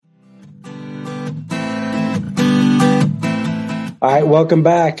All right, welcome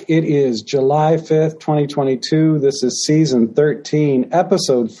back. It is July 5th, 2022. This is season 13,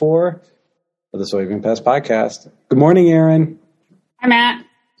 episode 4 of the Soybean Pest Podcast. Good morning, Erin. Hi, Matt.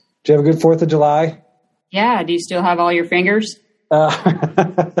 Did you have a good 4th of July? Yeah. Do you still have all your fingers? Yeah,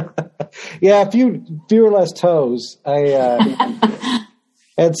 fewer less toes. I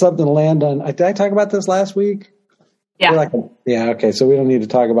had something land on. Did I talk about this last week? Yeah. Okay, so we don't need to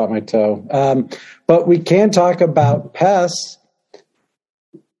talk about my toe. But we can talk about pests.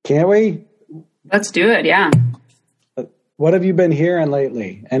 Can't we? Let's do it, yeah. What have you been hearing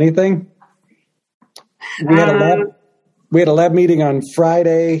lately? Anything? We had a lab meeting on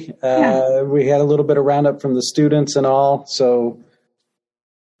Friday. Yeah. We had a little bit of roundup from the students and all. So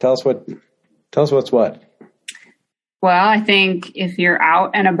tell us what's what. Well, I think if you're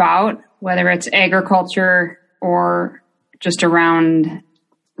out and about, whether it's agriculture or just around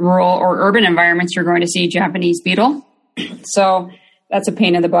rural or urban environments, you're going to see Japanese beetle. So that's a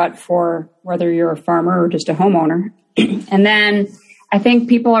pain in the butt for whether you're a farmer or just a homeowner. And then I think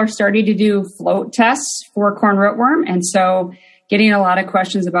people are starting to do float tests for corn rootworm. And so getting a lot of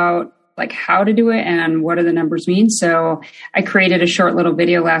questions about like how to do it and what do the numbers mean. So I created a short little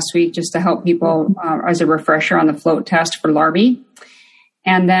video last week just to help people as a refresher on the float test for larvae.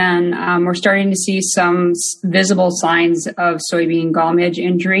 And then we're starting to see some visible signs of soybean gall midge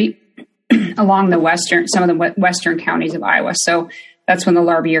injury along some of the western counties of Iowa. So that's when the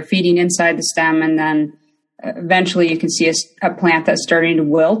larvae are feeding inside the stem, and then eventually you can see a plant that's starting to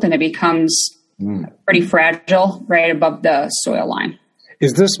wilt, and it becomes pretty fragile right above the soil line.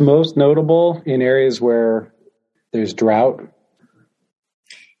 Is this most notable in areas where there's drought?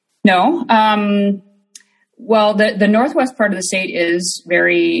 No. Well, the northwest part of the state is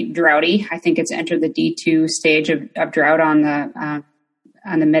very droughty. I think it's entered the D2 stage of drought on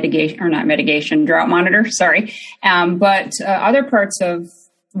the mitigation drought monitor. Sorry. But other parts of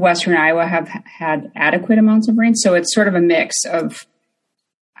western Iowa have had adequate amounts of rain. So it's sort of a mix of,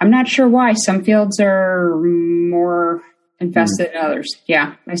 I'm not sure why some fields are more infested than others.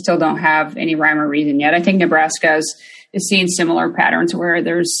 Yeah. I still don't have any rhyme or reason yet. I think Nebraska is seeing similar patterns where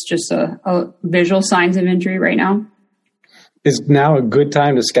there's just a visual signs of injury right now. Is now a good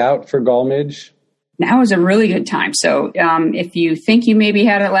time to scout for gall midge? Now is a really good time. So if you think you maybe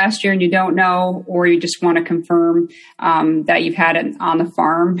had it last year and you don't know, or you just want to confirm that you've had it on the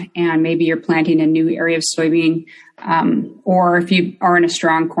farm and maybe you're planting a new area of soybean, or if you are in a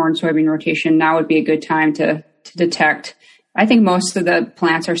strong corn soybean rotation, now would be a good time to detect. I think most of the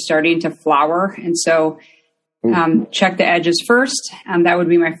plants are starting to flower. And so check the edges first. That would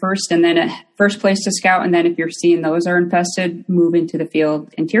be my first, and then first place to scout. And then if you're seeing those are infested, move into the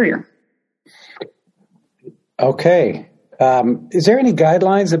field interior. Okay. Is there any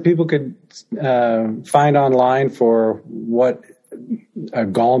guidelines that people could find online for what a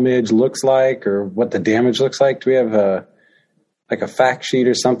gall midge looks like or what the damage looks like? Do we have a fact sheet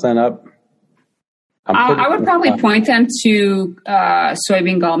or something up? I would probably point them to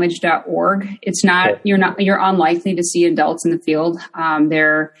soybeangallmidge.org. It's not, you're unlikely to see adults in the field.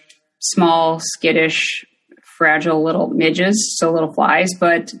 They're small, skittish, fragile little midges, so little flies,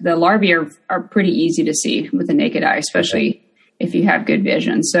 but the larvae are pretty easy to see with the naked eye, especially if you have good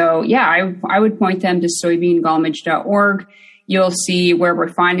vision. So yeah, I would point them to soybeangallmidge.org. You'll see where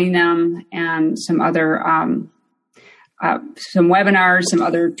we're finding them and some other some webinars, some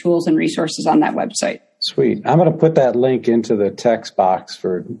other tools and resources on that website. Sweet. I'm going to put that link into the text box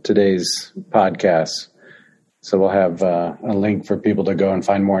for today's podcast. So we'll have a link for people to go and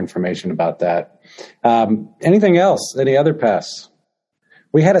find more information about that. Anything else? Any other pests?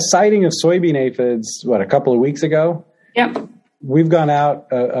 We had a sighting of soybean aphids, a couple of weeks ago? Yep. We've gone out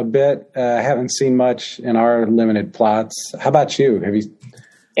a bit. Haven't seen much in our limited plots. How about you? Have you?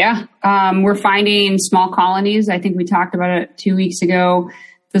 Yeah. We're finding small colonies. I think we talked about it 2 weeks ago.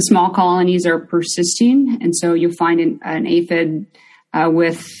 The small colonies are persisting. And so you'll find an aphid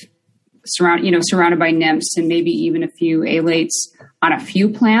surrounded by nymphs and maybe even a few alates on a few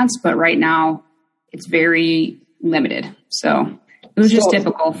plants. But right now it's very limited. So it was just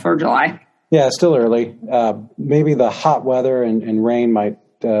typical for July. Yeah, still early. Maybe the hot weather and rain might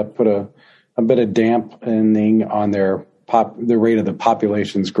put a bit of dampening on the rate of the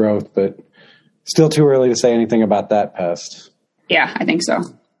population's growth, but still too early to say anything about that pest. Yeah, I think so.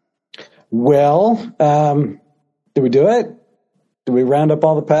 Well, did we do it? Did we round up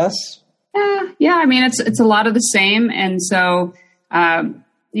all the pests? Yeah. I mean, it's a lot of the same. And so, potato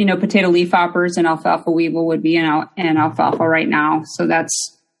leafhoppers and alfalfa weevil would be in alfalfa right now. So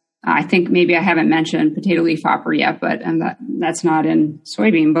that's, I think maybe I haven't mentioned potato leafhopper yet, that's not in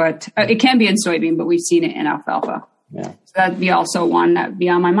soybean, but it can be in soybean, but we've seen it in alfalfa. Yeah. So that'd be also one that would be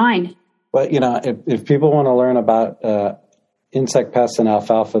on my mind. But, if people want to learn about insect pests and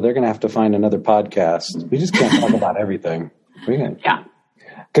alfalfa, they're going to have to find another podcast. We just can't talk about everything. Yeah.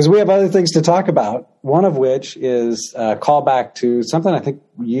 Because we have other things to talk about, one of which is a callback to something I think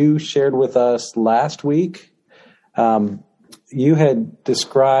you shared with us last week. You had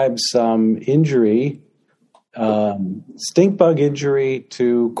described some injury, stink bug injury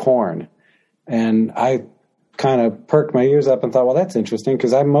to corn. And I kind of perked my ears up and thought, well, that's interesting,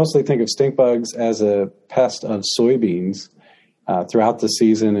 because I mostly think of stink bugs as a pest of soybeans throughout the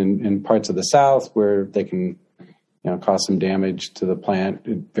season in parts of the South where they can cause some damage to the plant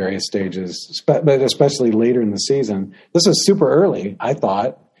at various stages, but especially later in the season. This is super early, I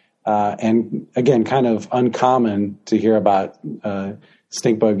thought, and again, kind of uncommon to hear about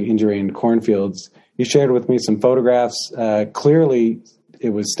stink bug injury in cornfields. You shared with me some photographs. Clearly, it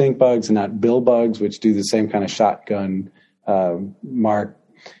was stink bugs and not bill bugs, which do the same kind of shotgun mark,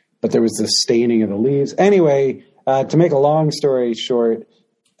 but there was this staining of the leaves. Anyway, to make a long story short,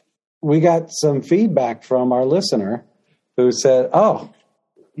 we got some feedback from our listener who said, oh,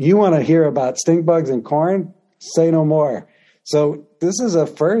 you want to hear about stink bugs in corn? Say no more. So this is a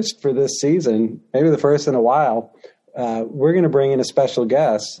first for this season, maybe the first in a while. We're going to bring in a special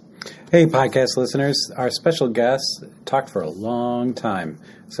guest. Hey, podcast listeners, our special guest talked for a long time,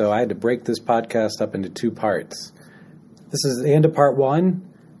 so I had to break this podcast up into two parts. This is the end of part one.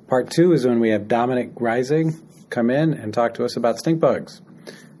 Part two is when we have Dominic Rising come in and talk to us about stink bugs.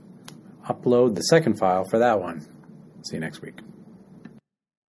 Upload the second file for that one. See you next week.